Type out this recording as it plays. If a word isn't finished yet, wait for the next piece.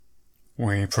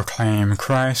We proclaim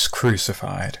Christ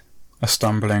crucified, a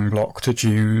stumbling block to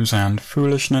Jews and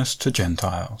foolishness to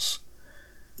Gentiles.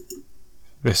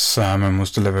 This sermon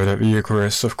was delivered at the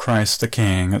Eucharist of Christ the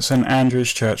King at St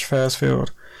Andrew's Church,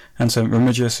 Faresfield, and St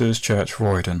Remigius's Church,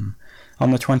 Roydon,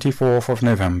 on the 24th of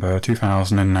November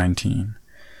 2019.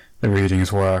 The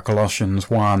readings were Colossians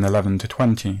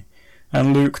 1:11-20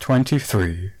 and Luke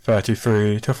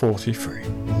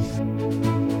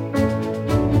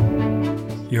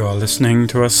 23:33-43. You are listening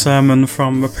to a sermon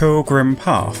from the Pilgrim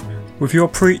Path with your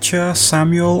preacher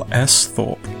Samuel S.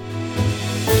 Thorpe.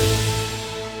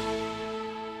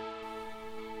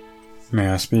 May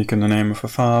I speak in the name of the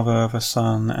Father, the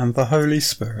Son, and the Holy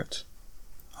Spirit.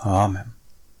 Amen.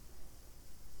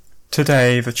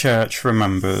 Today the Church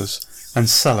remembers and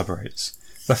celebrates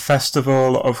the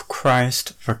festival of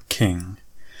Christ the King,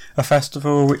 a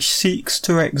festival which seeks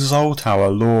to exalt our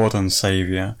Lord and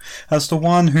Saviour as the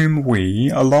one whom we,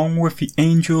 along with the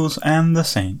angels and the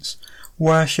saints,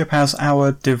 worship as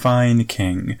our divine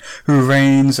King, who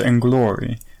reigns in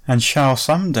glory and shall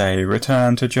some day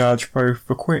return to judge both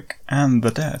the quick and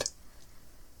the dead.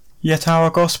 Yet our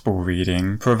Gospel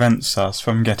reading prevents us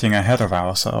from getting ahead of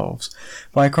ourselves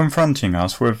by confronting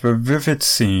us with the vivid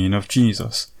scene of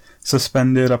Jesus,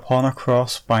 suspended upon a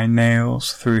cross by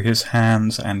nails through his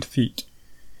hands and feet.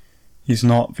 He's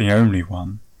not the only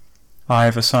one.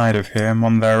 Either side of him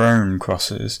on their own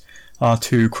crosses are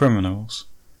two criminals,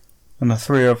 and the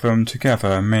three of them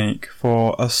together make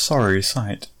for a sorry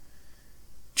sight.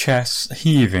 Chests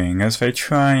heaving as they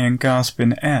try and gasp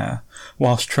in air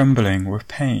whilst trembling with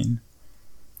pain.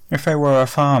 If they were a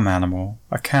farm animal,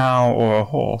 a cow or a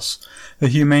horse, the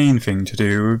humane thing to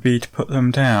do would be to put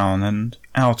them down and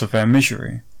out of their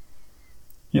misery.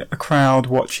 Yet the crowd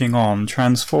watching on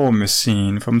transform this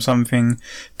scene from something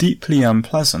deeply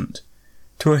unpleasant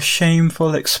to a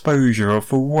shameful exposure of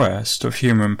the worst of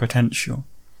human potential.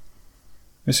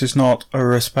 This is not a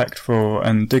respectful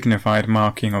and dignified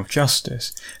marking of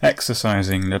justice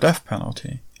exercising the death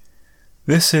penalty.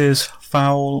 This is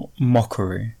foul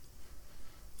mockery.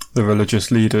 The religious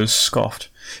leaders scoffed.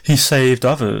 He saved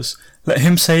others. Let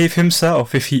him save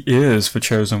himself if he is the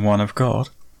chosen one of God.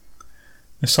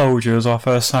 The soldiers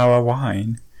offer sour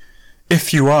wine.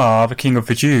 If you are the King of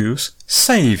the Jews,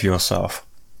 save yourself.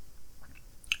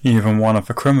 Even one of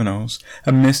the criminals,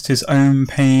 amidst his own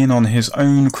pain on his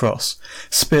own cross,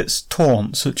 spits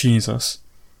taunts at Jesus.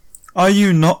 Are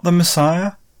you not the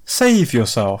Messiah? Save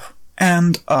yourself,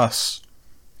 and us.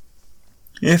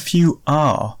 If you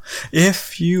are.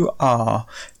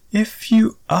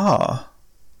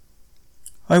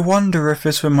 I wonder if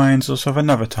this reminds us of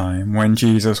another time when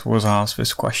Jesus was asked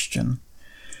this question.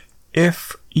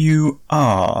 If you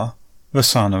are the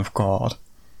Son of God,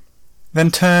 then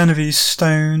turn these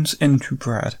stones into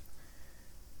bread.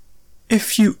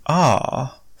 If you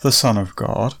are the Son of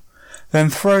God, then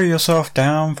throw yourself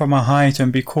down from a height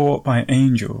and be caught by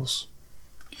angels.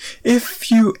 If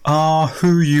you are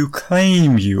who you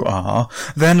claim you are,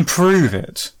 then prove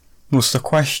it, was the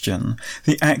question,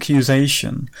 the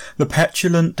accusation, the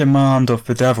petulant demand of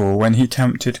the devil when he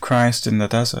tempted Christ in the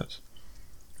desert.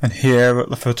 And here at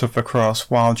the foot of the cross,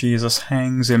 while Jesus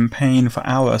hangs in pain for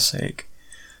our sake,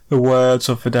 the words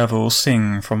of the devil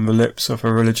sing from the lips of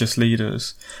the religious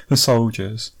leaders, the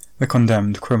soldiers, the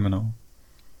condemned criminal.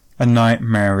 A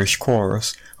nightmarish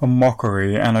chorus, a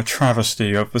mockery and a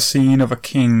travesty of the scene of a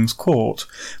king's court,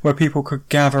 where people could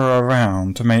gather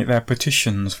around to make their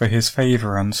petitions for his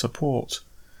favour and support.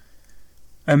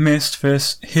 Amidst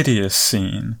this hideous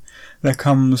scene, there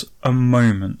comes a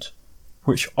moment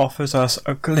which offers us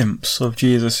a glimpse of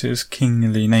Jesus'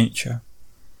 kingly nature.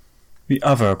 The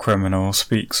other criminal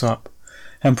speaks up,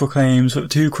 and proclaims that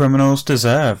two criminals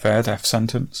deserve their death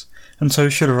sentence, and so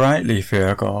should rightly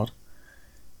fear God.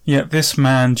 Yet this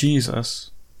man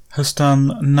Jesus has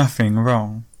done nothing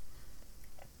wrong.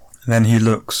 Then he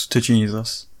looks to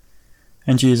Jesus,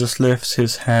 and Jesus lifts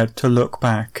his head to look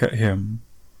back at him.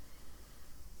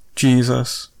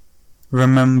 Jesus,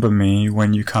 remember me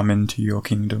when you come into your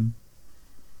kingdom.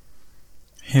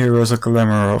 Here is a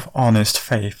glimmer of honest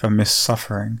faith amidst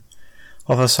suffering,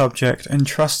 of a subject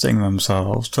entrusting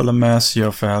themselves to the mercy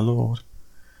of their Lord.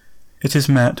 It is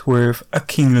met with a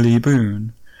kingly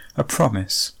boon, a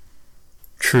promise.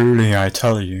 Truly I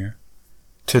tell you,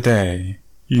 today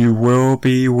you will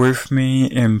be with me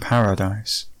in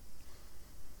paradise.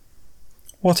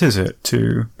 What is it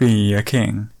to be a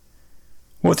king?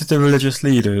 What did the religious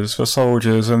leaders, the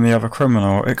soldiers, and the other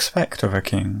criminal expect of a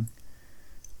king?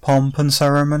 Pomp and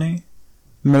ceremony?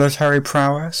 Military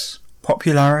prowess?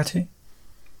 Popularity?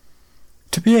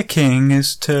 To be a king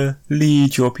is to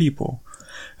lead your people,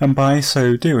 and by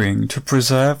so doing to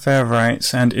preserve their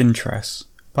rights and interests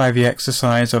by the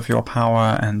exercise of your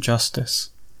power and justice.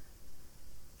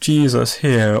 Jesus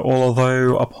here,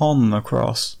 although upon the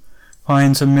cross,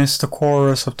 finds amidst the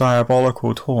chorus of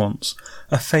diabolical taunts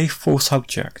a faithful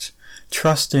subject,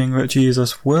 trusting that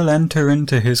Jesus will enter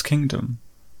into his kingdom,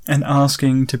 and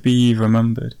asking to be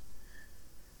remembered.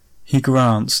 He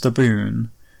grants the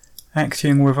boon,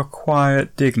 acting with a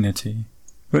quiet dignity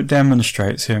that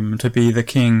demonstrates him to be the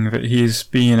king that he is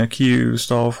being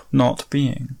accused of not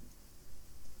being.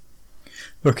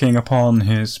 Looking upon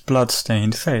his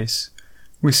blood-stained face,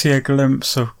 we see a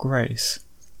glimpse of grace,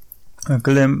 a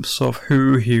glimpse of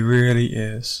who he really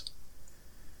is.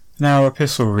 And our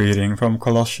epistle reading from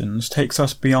Colossians takes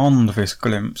us beyond this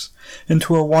glimpse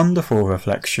into a wonderful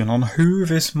reflection on who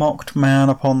this mocked man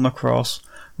upon the cross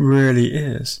really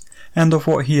is, and of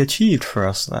what he achieved for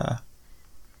us there.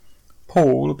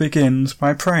 Paul begins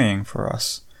by praying for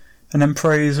us, and then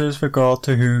praises the God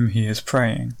to whom he is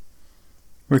praying.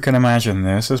 We can imagine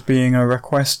this as being a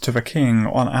request to the king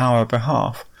on our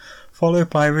behalf, followed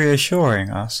by reassuring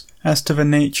us as to the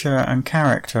nature and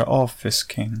character of this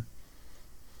king.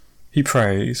 He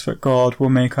prays that God will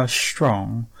make us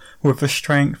strong with the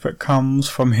strength that comes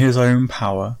from his own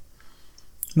power,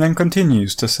 and then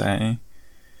continues to say,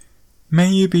 "May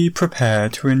you be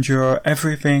prepared to endure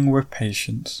everything with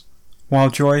patience, while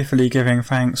joyfully giving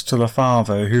thanks to the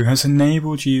Father who has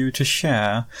enabled you to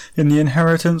share in the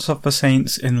inheritance of the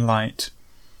saints in light."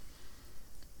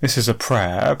 This is a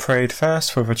prayer prayed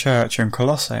first for the church in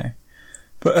Colossae,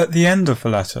 but at the end of the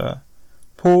letter,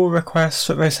 Paul requests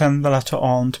that they send the letter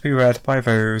on to be read by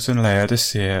those in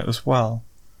Laodicea as well.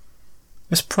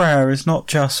 This prayer is not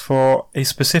just for a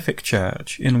specific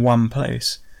church in one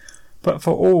place, but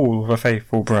for all the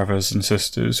faithful brothers and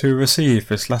sisters who receive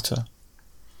this letter.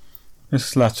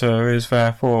 This letter is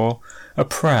therefore a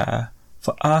prayer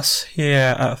for us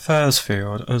here at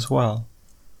Thursfield as well.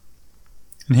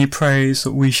 And he prays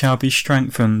that we shall be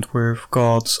strengthened with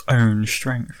God's own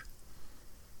strength.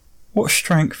 What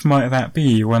strength might that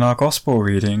be when our gospel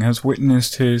reading has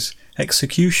witnessed his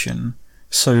execution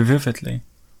so vividly?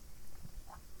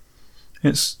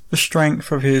 It's the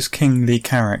strength of his kingly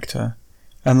character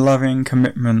and loving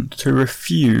commitment to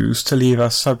refuse to leave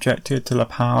us subjected to the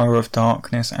power of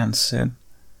darkness and sin.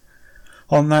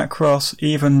 On that cross,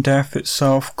 even death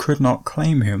itself could not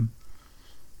claim him.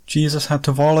 Jesus had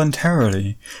to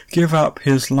voluntarily give up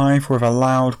his life with a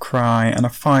loud cry and a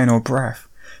final breath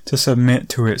to submit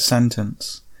to its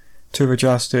sentence, to the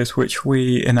justice which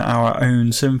we, in our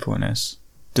own sinfulness,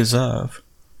 deserve.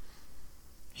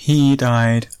 He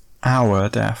died our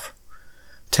death,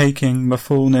 taking the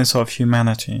fullness of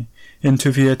humanity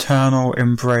into the eternal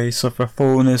embrace of the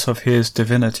fullness of his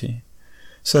divinity,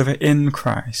 so that in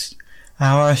Christ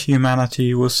our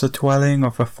humanity was the dwelling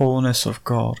of the fullness of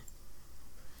God.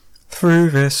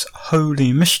 Through this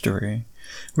holy mystery,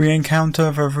 we encounter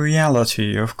the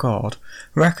reality of God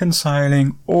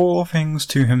reconciling all things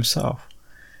to himself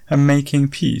and making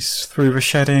peace through the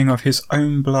shedding of his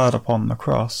own blood upon the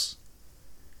cross.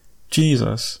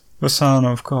 Jesus, the Son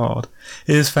of God,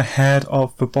 is the head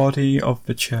of the body of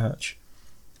the Church,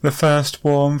 the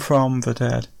firstborn from the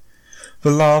dead.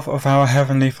 The love of our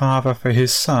Heavenly Father for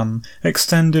his Son,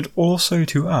 extended also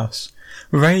to us,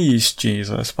 raised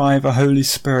Jesus by the Holy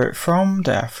Spirit from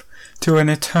death to an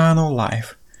eternal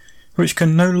life, which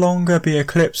can no longer be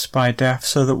eclipsed by death,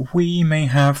 so that we may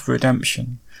have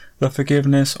redemption, the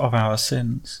forgiveness of our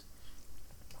sins.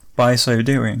 By so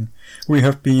doing, we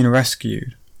have been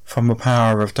rescued from the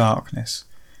power of darkness,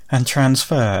 and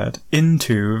transferred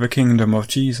into the kingdom of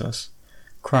Jesus,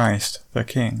 Christ the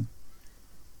King.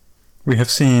 We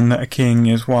have seen that a king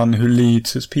is one who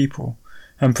leads his people,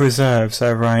 and preserves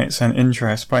their rights and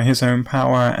interests by his own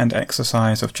power and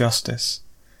exercise of justice.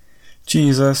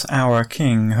 Jesus, our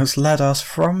King, has led us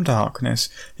from darkness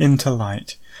into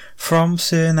light, from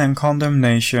sin and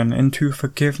condemnation into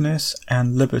forgiveness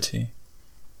and liberty.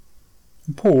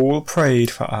 Paul prayed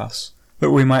for us,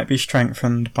 that we might be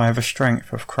strengthened by the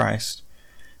strength of Christ,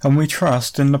 and we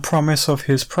trust in the promise of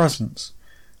his presence,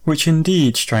 which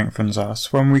indeed strengthens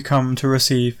us when we come to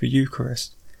receive the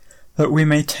Eucharist, that we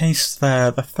may taste there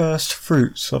the first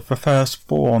fruits of the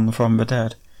firstborn from the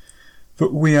dead,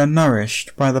 that we are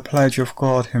nourished by the pledge of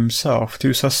God himself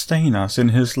to sustain us in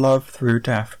his love through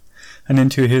death, and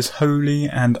into his holy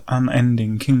and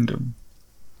unending kingdom.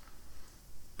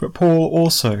 But Paul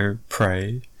also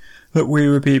prayed that we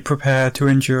would be prepared to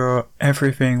endure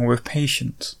everything with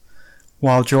patience,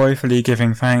 while joyfully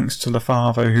giving thanks to the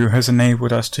Father who has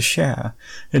enabled us to share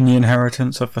in the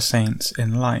inheritance of the saints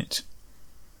in light.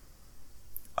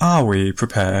 Are we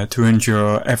prepared to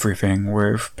endure everything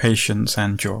with patience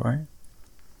and joy?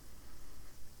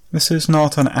 This is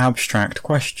not an abstract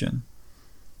question.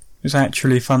 It's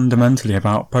actually fundamentally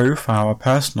about both our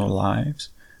personal lives,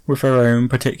 with their own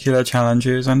particular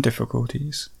challenges and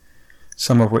difficulties,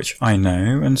 some of which I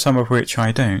know and some of which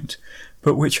I don't,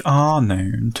 but which are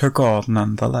known to God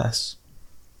nonetheless,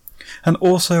 and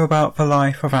also about the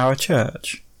life of our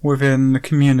church within the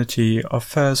community of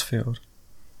Thursfield.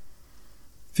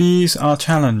 These are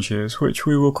challenges which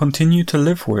we will continue to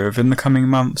live with in the coming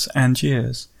months and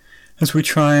years, as we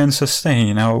try and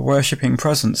sustain our worshipping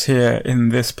presence here in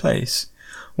this place,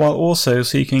 while also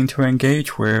seeking to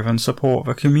engage with and support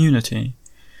the community,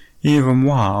 even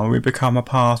while we become a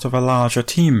part of a larger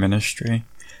team ministry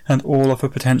and all of the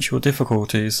potential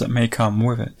difficulties that may come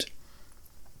with it.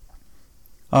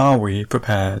 Are we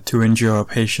prepared to endure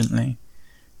patiently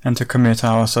and to commit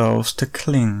ourselves to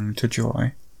cling to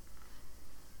joy?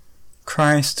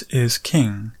 Christ is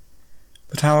King,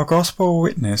 but our gospel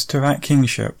witness to that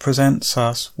kingship presents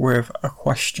us with a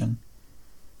question.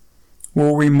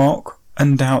 Will we mock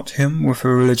and doubt him with the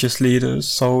religious leaders,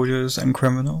 soldiers, and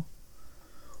criminal?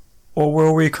 Or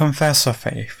will we confess a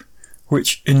faith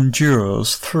which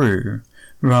endures through,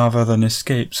 rather than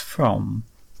escapes from,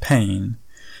 pain,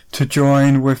 to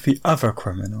join with the other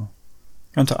criminal,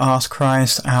 and to ask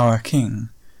Christ our King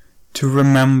to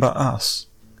remember us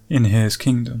in his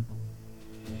kingdom?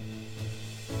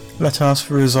 Let us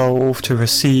resolve to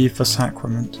receive the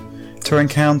sacrament, to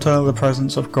encounter the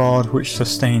presence of God which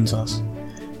sustains us,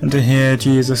 and to hear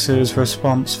Jesus'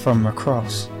 response from the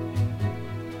cross.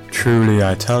 Truly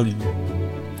I tell you,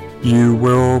 you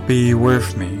will be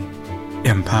with me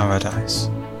in paradise.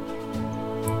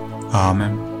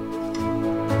 Amen.